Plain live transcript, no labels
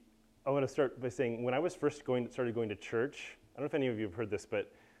want to start by saying when I was first started going to church, I don't know if any of you have heard this,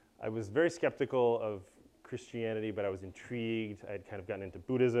 but I was very skeptical of Christianity, but I was intrigued. I had kind of gotten into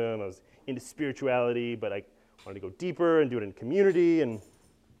Buddhism. I was into spirituality, but I wanted to go deeper and do it in community. And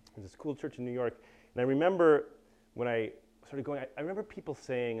there's this cool church in New York. And I remember when I started going, I remember people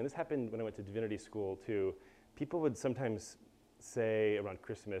saying, and this happened when I went to divinity school too, people would sometimes say around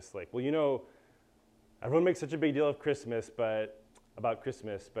Christmas, like, well, you know, everyone makes such a big deal of Christmas, about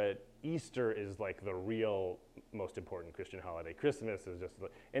Christmas, but Easter is like the real most important Christian holiday. Christmas is just,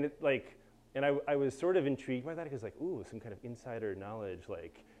 and it like, and I was sort of intrigued by that because like, ooh, some kind of insider knowledge,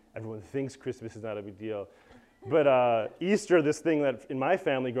 like everyone thinks Christmas is not a big deal. But Easter, this thing that in my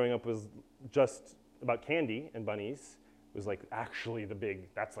family growing up was just about candy and bunnies, was like actually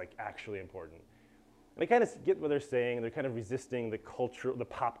that's like actually important. And I kind of get what they're saying. They're kind of resisting the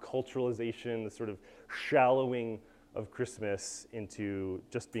pop culturalization, the sort of shallowing of Christmas into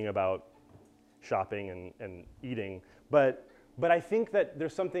just being about shopping and eating. But I think that there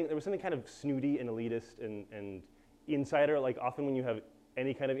was something kind of snooty and elitist and insider. Like often when you have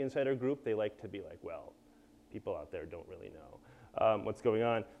any kind of insider group, they like to be like, well, people out there don't really know what's going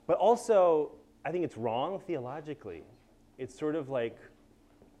on. But also, I think it's wrong theologically. It's sort of like,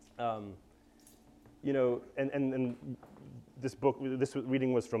 you know, and this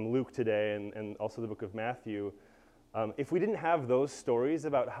reading was from Luke today and also the book of Matthew. If we didn't have those stories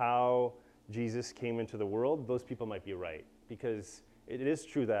about how Jesus came into the world, those people might be right. Because it is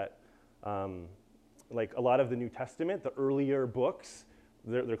true that like a lot of the New Testament, the earlier books,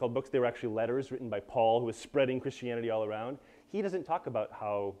 they're called books, they were actually letters written by Paul, who was spreading Christianity all around. He doesn't talk about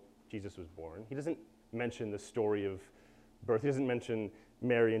how Jesus was born. He doesn't mention the story of birth. He doesn't mention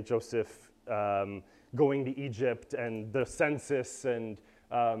Mary and Joseph going to Egypt and the census and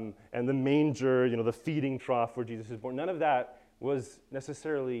the manger, you know, the feeding trough where Jesus was born. None of that was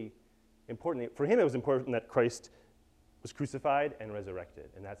necessarily important. For him, it was important that Christ was crucified and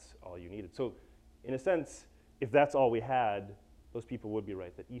resurrected, and that's all you needed. So, in a sense, if that's all we had, those people would be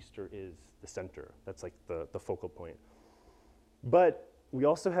right, that Easter is the center. That's like the focal point. But we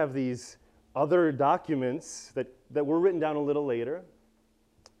also have these other documents that were written down a little later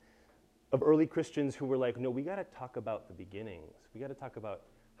of early Christians who were like, no, we got to talk about the beginnings. We got to talk about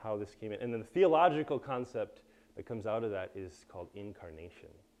how this came in. And then the theological concept that comes out of that is called incarnation.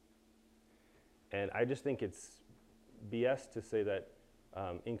 And I just think it's BS to say that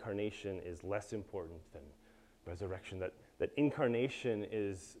incarnation is less important than resurrection, that incarnation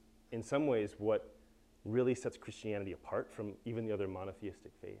is in some ways what really sets Christianity apart from even the other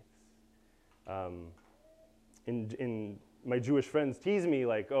monotheistic faiths. In my Jewish friends tease me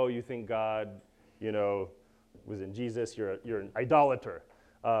like, oh, you think God, you know, was in Jesus, you're an idolater.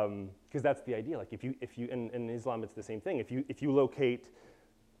 Because that's the idea. Like if you in Islam it's the same thing. If you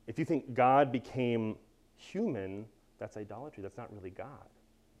think God became human, that's idolatry. That's not really God.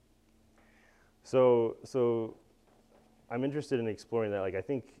 So I'm interested in exploring that. Like I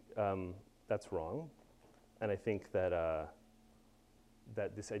think that's wrong, and I think that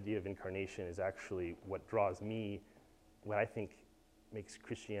that this idea of incarnation is actually what draws me, what I think makes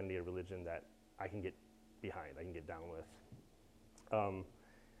Christianity a religion that I can get behind, I can get down with.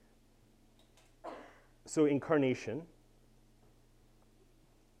 So incarnation.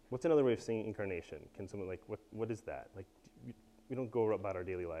 What's another way of saying incarnation? Can someone like what is that? Like we don't go about our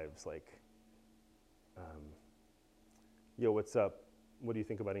daily lives like, yo, what's up? What do you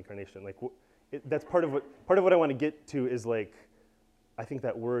think about incarnation? Like that's part of what I want to get to is like, I think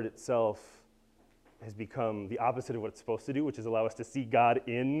that word itself has become the opposite of what it's supposed to do, which is allow us to see God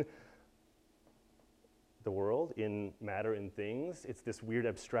in the world, in matter, in things. It's this weird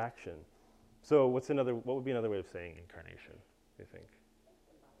abstraction. So what would be another way of saying incarnation, do you think?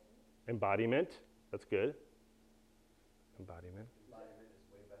 Embodiment. That's good. Embodiment. Embodiment is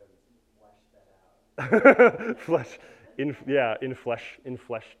way better than flesh that out.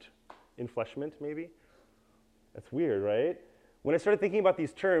 Enfleshment, maybe? That's weird, right? When I started thinking about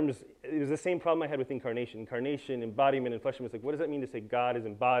these terms, it was the same problem I had with incarnation. Incarnation, embodiment, enfleshment. It's like, what does that mean to say God is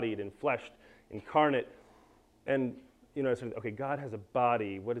embodied, enfleshed, incarnate? And, you know, I started, okay, God has a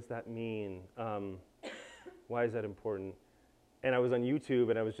body. What does that mean? Why is that important? And I was on YouTube,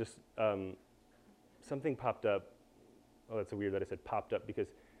 and I was just, something popped up. Oh, that's weird that I said popped up, because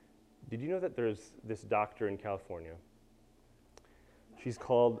did you know that there's this doctor in California? She's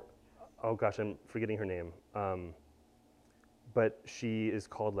called, oh gosh, I'm forgetting her name. But she is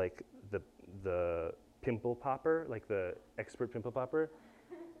called like the pimple popper, like the expert pimple popper.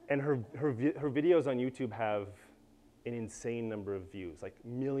 And her videos on YouTube have an insane number of views, like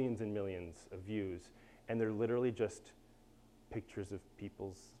millions and millions of views. And they're literally just pictures of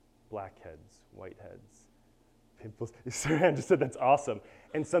people's blackheads, whiteheads, pimples. Saran just said that's awesome.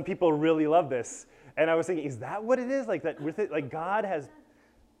 And some people really love this. And I was thinking, is that what it is? Like that with it, like God has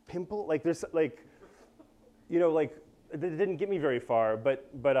pimple, like there's like, like it didn't get me very far, but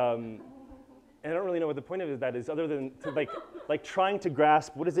and I don't really know what the point of that is, other than to like trying to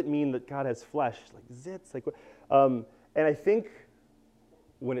grasp what does it mean that God has flesh, like zits, like and I think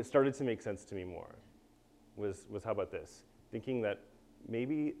when it started to make sense to me more was how about this? Thinking that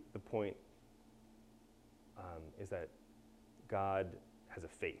maybe the point is that God has a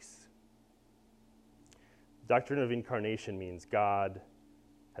face. Doctrine of incarnation means God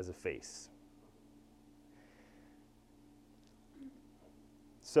has a face.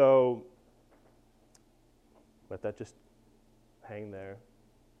 So let that just hang there.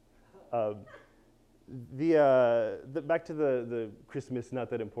 Back to the Christmas, not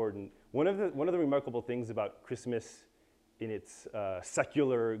that important. One of the remarkable things about Christmas in its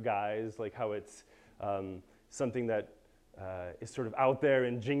secular guise, like how it's something that is sort of out there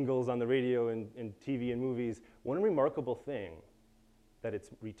in jingles on the radio and TV and movies, one remarkable thing that it's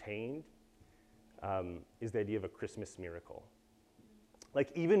retained is the idea of a Christmas miracle. Like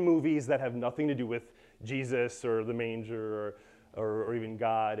even movies that have nothing to do with Jesus or the manger or even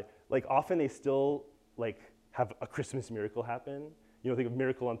God, like often they still like have a Christmas miracle happen. Think of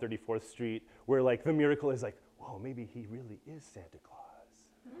Miracle on 34th Street, where like the miracle is like, whoa, maybe he really is Santa Claus.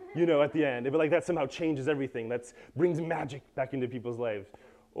 At the end. But like that somehow changes everything. That brings magic back into people's lives.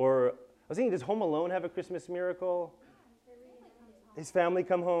 Or I was thinking, does Home Alone have a Christmas miracle? His family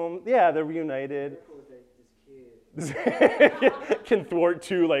come home. Yeah, they're reunited. This can thwart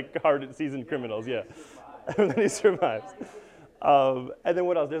two like hard seasoned criminals. Yeah, and then he survives. And then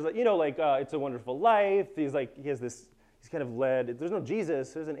what else? There's It's a Wonderful Life. He has this. He's kind of led. There's no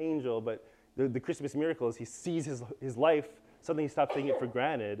Jesus. There's an angel, but the Christmas miracle is he sees his life. Suddenly he stops taking it for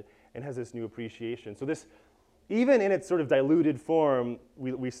granted and has this new appreciation. So this, even in its sort of diluted form,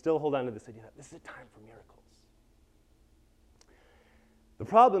 we still hold on to this idea that this is a time for miracles. The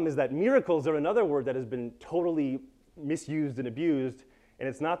problem is that miracles are another word that has been totally misused and abused, and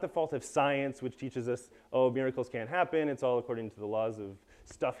it's not the fault of science, which teaches us, miracles can't happen. It's all according to the laws of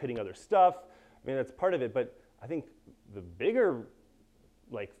stuff hitting other stuff. I mean, that's part of it, but I think the bigger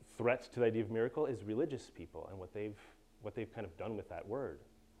threat to the idea of miracle is religious people and what they've kind of done with that word.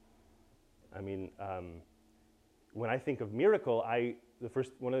 I mean, when I think of miracle,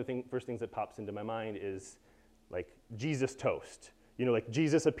 one of the first things that pops into my mind is like Jesus toast. Like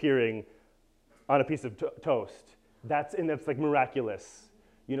Jesus appearing on a piece of toast. That's like miraculous.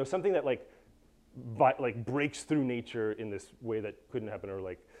 Something that like breaks through nature in this way that couldn't happen. Or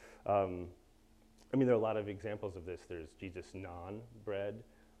there are a lot of examples of this. There's Jesus naan bread.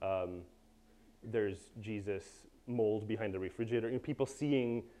 There's Jesus mold behind the refrigerator. People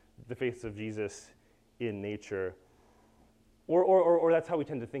seeing the face of Jesus in nature. Or that's how we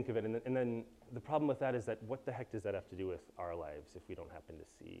tend to think of it. And then the problem with that is that what the heck does that have to do with our lives if we don't happen to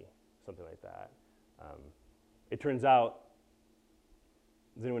see something like that? It turns out,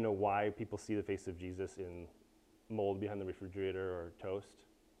 does anyone know why people see the face of Jesus in mold behind the refrigerator or toast?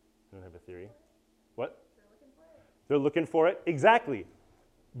 Anyone have a theory? What? They're looking for it? Exactly.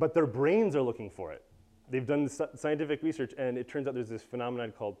 But their brains are looking for it. They've done scientific research, and it turns out there's this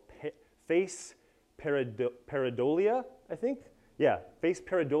phenomenon called face pareidolia, I think? Yeah, face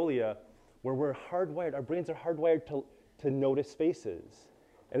pareidolia, where we're hardwired, our brains are hardwired to notice faces.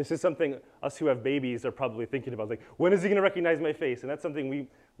 And this is something us who have babies are probably thinking about, like, when is he gonna recognize my face? And that's something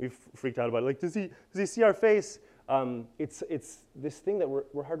we've freaked out about. Like, does he see our face? It's this thing that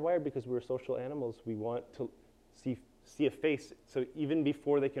we're hardwired because we're social animals. We want to see a face. So even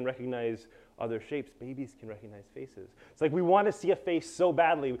before they can recognize other shapes, babies can recognize faces. It's like we want to see a face so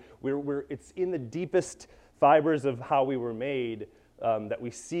badly. It's in the deepest fibers of how we were made that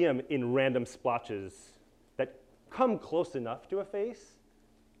we see them in random splotches that come close enough to a face,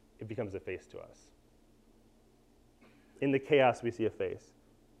 it becomes a face to us. In the chaos, we see a face.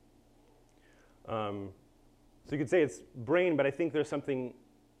 So you could say it's brain, but I think there's something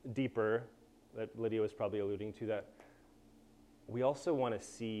deeper that Lydia was probably alluding to, that we also want to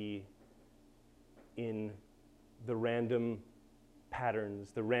see in the random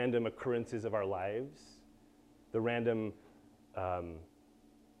patterns, the random occurrences of our lives, the random,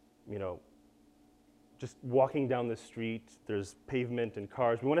 just walking down the street, there's pavement and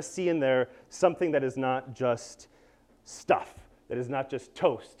cars. We want to see in there something that is not just stuff, that is not just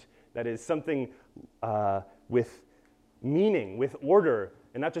toast, that is something with meaning, with order,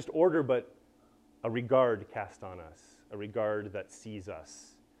 and not just order, but a regard cast on us, a regard that sees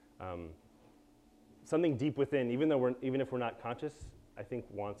us. Something deep within, even if we're not conscious, I think,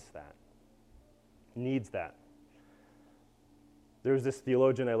 wants that, needs that. There's this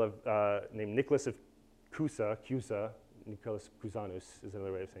theologian I love named Nicholas of Cusa, Nicholas Cusanus is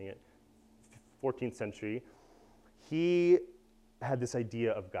another way of saying it, 14th century. He had this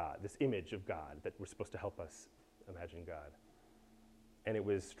idea of God, this image of God that was supposed to help us imagine God. And it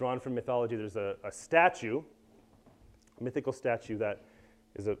was drawn from mythology. There's a statue, a mythical statue that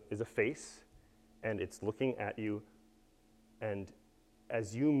is a face, and it's looking at you, and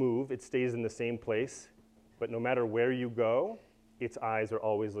as you move, it stays in the same place, but no matter where you go, its eyes are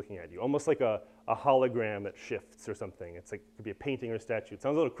always looking at you, almost like a hologram that shifts or something. It's like, it could be a painting or a statue. It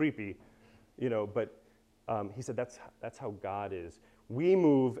sounds a little creepy, but he said that's how God is. We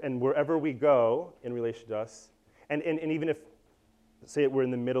move, and wherever we go in relation to us, and even if, say we're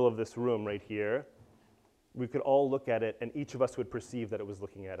in the middle of this room right here, we could all look at it, and each of us would perceive that it was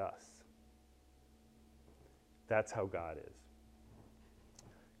looking at us. That's how God is.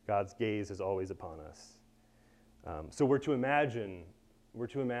 God's gaze is always upon us. So we're to imagine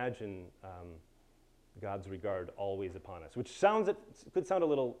God's regard always upon us, which could sound a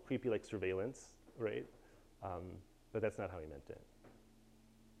little creepy, like surveillance, right? But that's not how he meant it.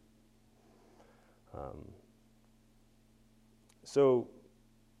 So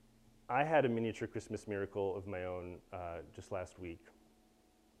I had a miniature Christmas miracle of my own just last week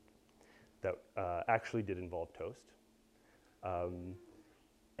that actually did involve toast.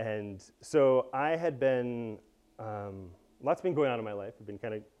 And so I had been, lots been going on in my life. I've been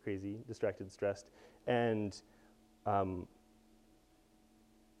kind of crazy, distracted, stressed. And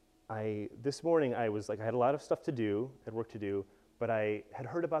this morning I was like, I had a lot of stuff to do, had work to do, but I had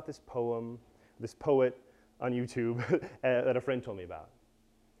heard about this poet on YouTube that a friend told me about.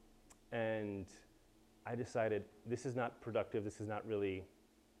 And I decided, this is not productive, this is not really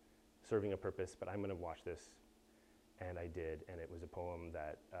serving a purpose, but I'm going to watch this. And I did, and it was a poem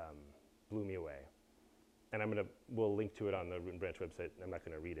that blew me away. And we'll link to it on the Root and Branch website. I'm not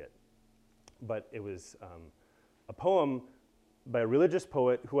going to read it. But it was a poem by a religious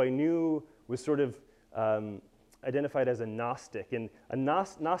poet who I knew was sort of identified as a Gnostic. And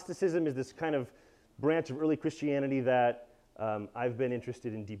Gnosticism is this kind of branch of early Christianity that I've been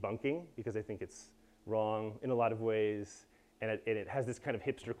interested in debunking because I think it's wrong in a lot of ways. And it has this kind of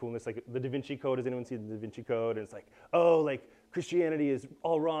hipster coolness, like the Da Vinci Code. Has anyone seen the Da Vinci Code? And it's like, oh, like Christianity is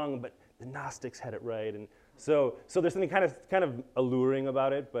all wrong, but the Gnostics had it right. And so there's something kind of alluring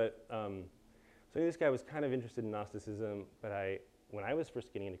about it. But so this guy was kind of interested in Gnosticism, but when I was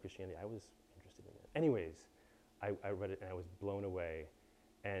first getting into Christianity, I was interested in it. Anyways, I read it and I was blown away.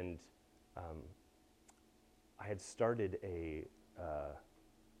 And I had started a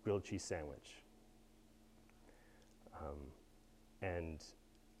grilled cheese sandwich. And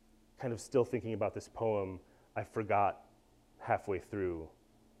kind of still thinking about this poem, I forgot halfway through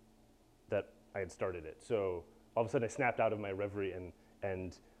that I had started it. So all of a sudden I snapped out of my reverie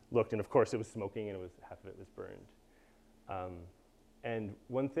and looked, and of course it was smoking and half of it was burned. And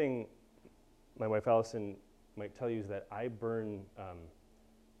one thing my wife Allison might tell you is that I burn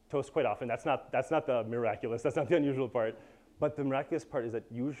toast quite often. That's not the miraculous, that's not the unusual part. But the miraculous part is that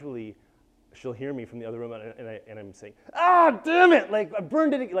usually she'll hear me from the other room, and I'm saying, damn it! Like, I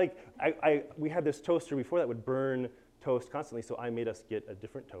burned it. Like, we had this toaster before that would burn toast constantly, so I made us get a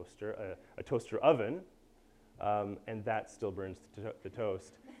different toaster, a toaster oven, and that still burns the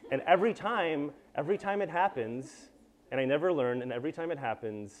toast. And every time it happens, and I never learn, and every time it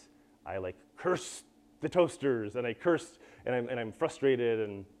happens, I like curse the toasters, and I curse, and I'm frustrated,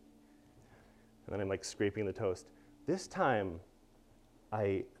 and then I'm like scraping the toast. This time,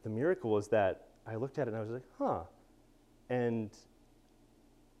 the miracle was that I looked at it and I was like, huh. And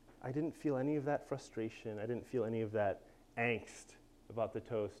I didn't feel any of that frustration. I didn't feel any of that angst about the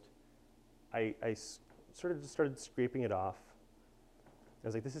toast. I sort of just started scraping it off. I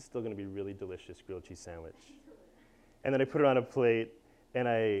was like, this is still going to be a really delicious grilled cheese sandwich. And then I put it on a plate, and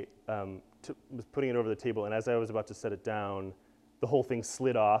I was putting it over the table, and as I was about to set it down, the whole thing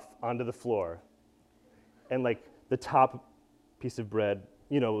slid off onto the floor. And like the top piece of bread,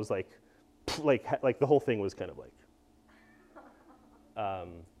 was like the whole thing was kind of like.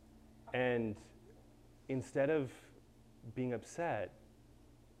 And instead of being upset,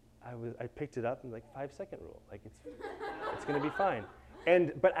 I picked it up and like 5-second rule, like it's going to be fine.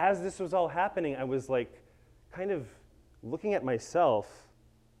 But as this was all happening, I was like kind of looking at myself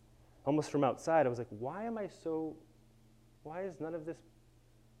almost from outside. I was like, why is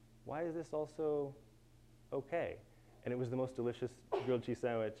this also okay? And it was the most delicious grilled cheese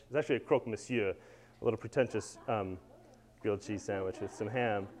sandwich. It's actually a croque monsieur, a little pretentious grilled cheese sandwich with some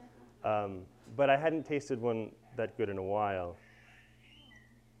ham. But I hadn't tasted one that good in a while.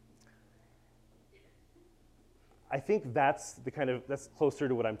 I think that's that's closer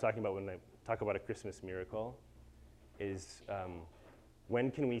to what I'm talking about when I talk about a Christmas miracle, is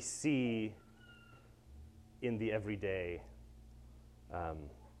when can we see in the everyday,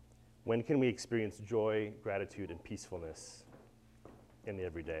 when can we experience joy, gratitude, and peacefulness in the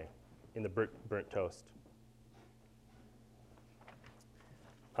everyday, in the burnt toast?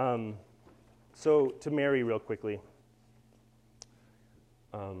 So to Mary real quickly.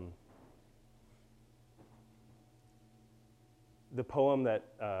 The poem that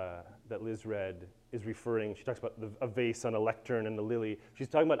Liz read is referring, she talks about a vase on a lectern and a lily. She's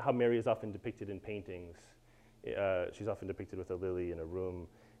talking about how Mary is often depicted in paintings. She's often depicted with a lily in a room,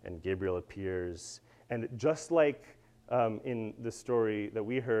 and Gabriel appears. And just like in the story that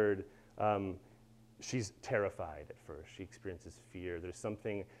we heard, she's terrified at first. She experiences fear. There's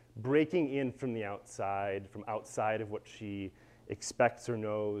something breaking in from the outside, from outside of what she expects or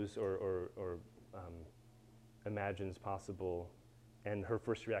knows or imagines possible. And her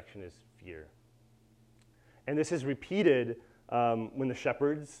first reaction is fear. And this is repeated when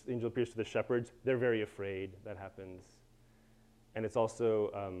the angel appears to the shepherds. They're very afraid. That happens. And it's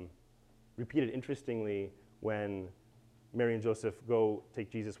also repeated, interestingly, when Mary and Joseph go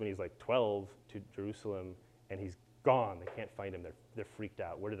take Jesus when he's like 12 to Jerusalem, and he's gone. They can't find him. They're freaked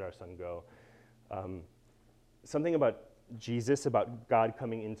out. Where did our son go? Something about Jesus, about God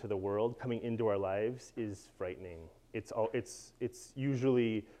coming into the world, coming into our lives, is frightening. It's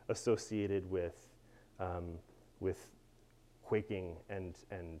usually associated with quaking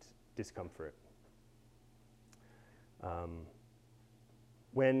and discomfort.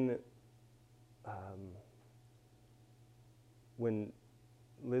 When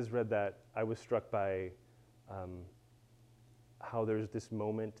Liz read that, I was struck by how there's this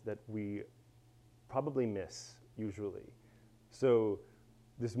moment that we probably miss usually. So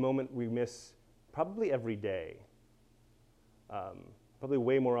this moment we miss probably every day, probably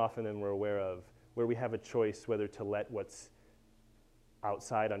way more often than we're aware of, where we have a choice whether to let what's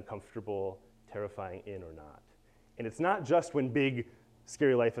outside uncomfortable, terrifying in or not. And it's not just when big,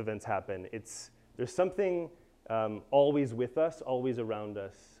 scary life events happen. There's something always with us, always around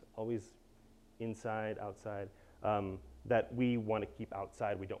us, always inside, outside, that we want to keep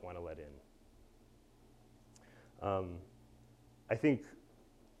outside, we don't want to let in. I think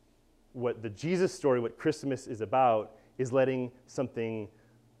what the Jesus story, what Christmas is about, is letting something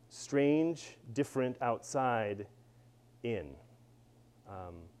strange, different outside in.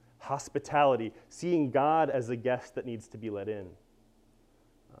 Hospitality, seeing God as a guest that needs to be let in.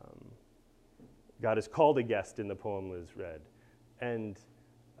 God is called a guest in the poem Liz read. And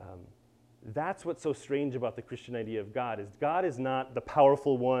that's what's so strange about the Christian idea of God is not the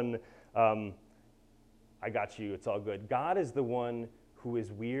powerful one, I got you, it's all good. God is the one who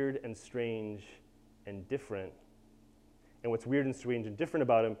is weird and strange and different. And what's weird and strange and different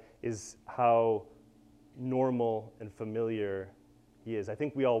about him is how normal and familiar he is. I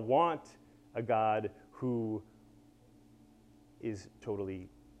think we all want a God who is totally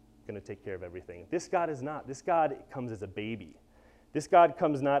going to take care of everything. This God is not. This God comes as a baby. This God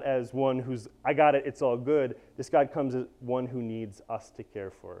comes not as one who's, I got it, it's all good. This God comes as one who needs us to care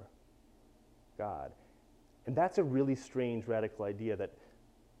for God. And that's a really strange, radical idea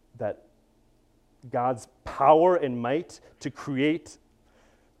that God's power and might to create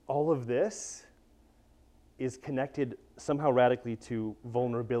all of this is connected somehow radically to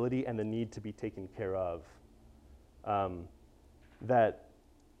vulnerability and the need to be taken care of. That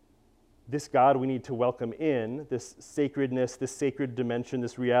this God we need to welcome in, this sacredness, this sacred dimension,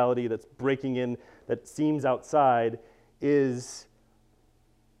 this reality that's breaking in, that seems outside, is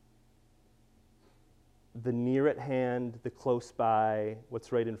the near at hand, the close by,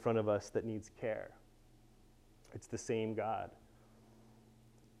 what's right in front of us that needs care. It's the same God.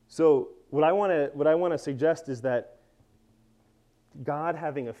 So what I want to suggest is that God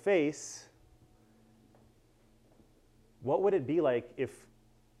having a face, what would it be like if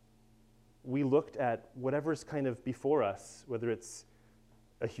we looked at whatever's kind of before us, whether it's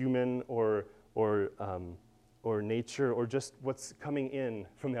a human or nature or just what's coming in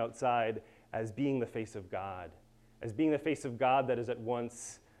from the outside, as being the face of God, as being the face of God that is at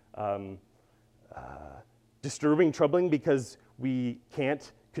once disturbing, troubling because we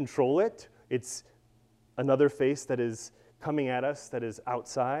can't control it. It's another face that is coming at us, that is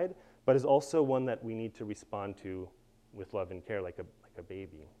outside, but is also one that we need to respond to with love and care, like a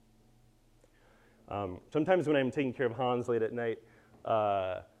baby. Sometimes when I'm taking care of Hans late at night,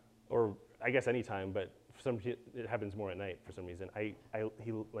 or I guess any time, but it happens more at night for some reason.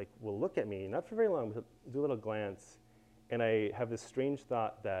 He will look at me, not for very long, but do a little glance, and I have this strange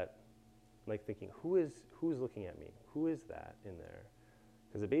thought that like thinking, who's looking at me? Who is that in there?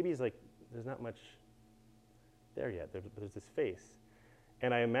 Because the baby's like, there's not much there yet. There's this face.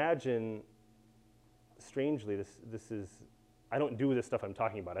 And I imagine, strangely, this is, I don't do this stuff I'm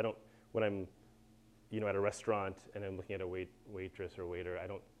talking about. I don't, when I'm, at a restaurant and I'm looking at a waitress or waiter, I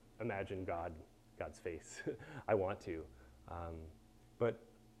don't imagine God's face. I want to. But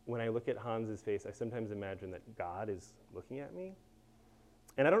when I look at Hans's face, I sometimes imagine that God is looking at me.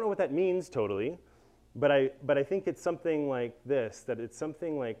 And I don't know what that means totally, but I think it's something like this, that it's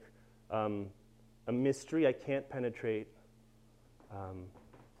something like a mystery I can't penetrate,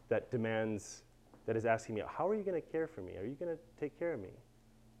 that is asking me, how are you going to care for me? Are you going to take care of me?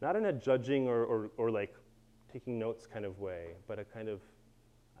 Not in a judging or like taking notes kind of way, but a kind of,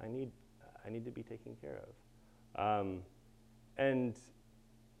 I need to be taken care of. And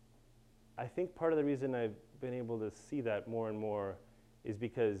I think part of the reason I've been able to see that more and more is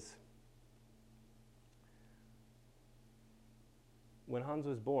because when Hans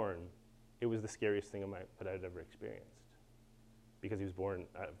was born, it was the scariest thing that I'd ever experienced. Because he was born,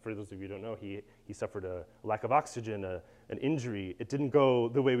 for those of you who don't know, he suffered a lack of oxygen, an injury. It didn't go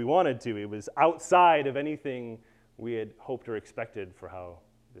the way we wanted to. It was outside of anything we had hoped or expected for how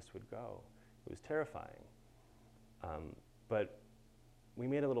this would go. It was terrifying. But we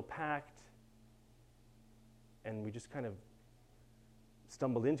made a little pact, and we just kind of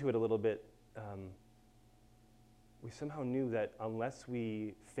stumbled into it a little bit. We somehow knew that unless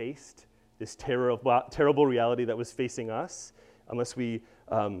we faced this terrible reality that was facing us, unless we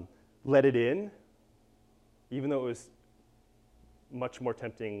let it in, even though it was much more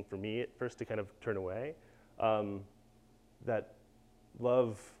tempting for me at first to kind of turn away, that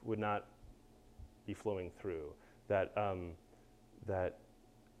love would not be flowing through, that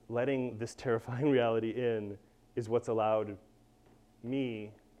letting this terrifying reality in is what's allowed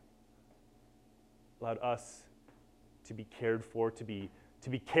us to be cared for, to be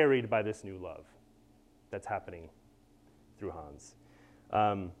carried by this new love that's happening through Hans.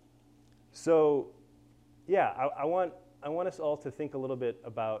 So, yeah, I want us all to think a little bit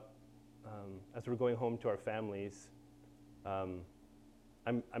about, as we're going home to our families, I'm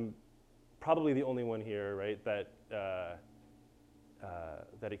probably the only one here, right, that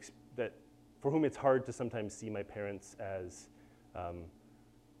for whom it's hard to sometimes see my parents as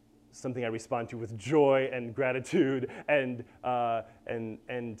something I respond to with joy and gratitude and the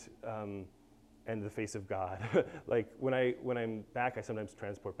face of God. Like when I'm back, I sometimes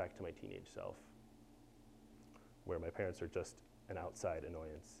transport back to my teenage self, where my parents are just an outside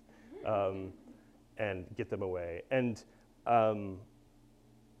annoyance, and get them away. And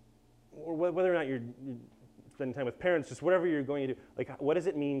whether or not you're spending time with parents, just whatever you're going to do, like what does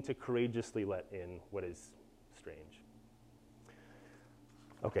it mean to courageously let in what is strange?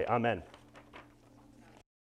 Okay, amen.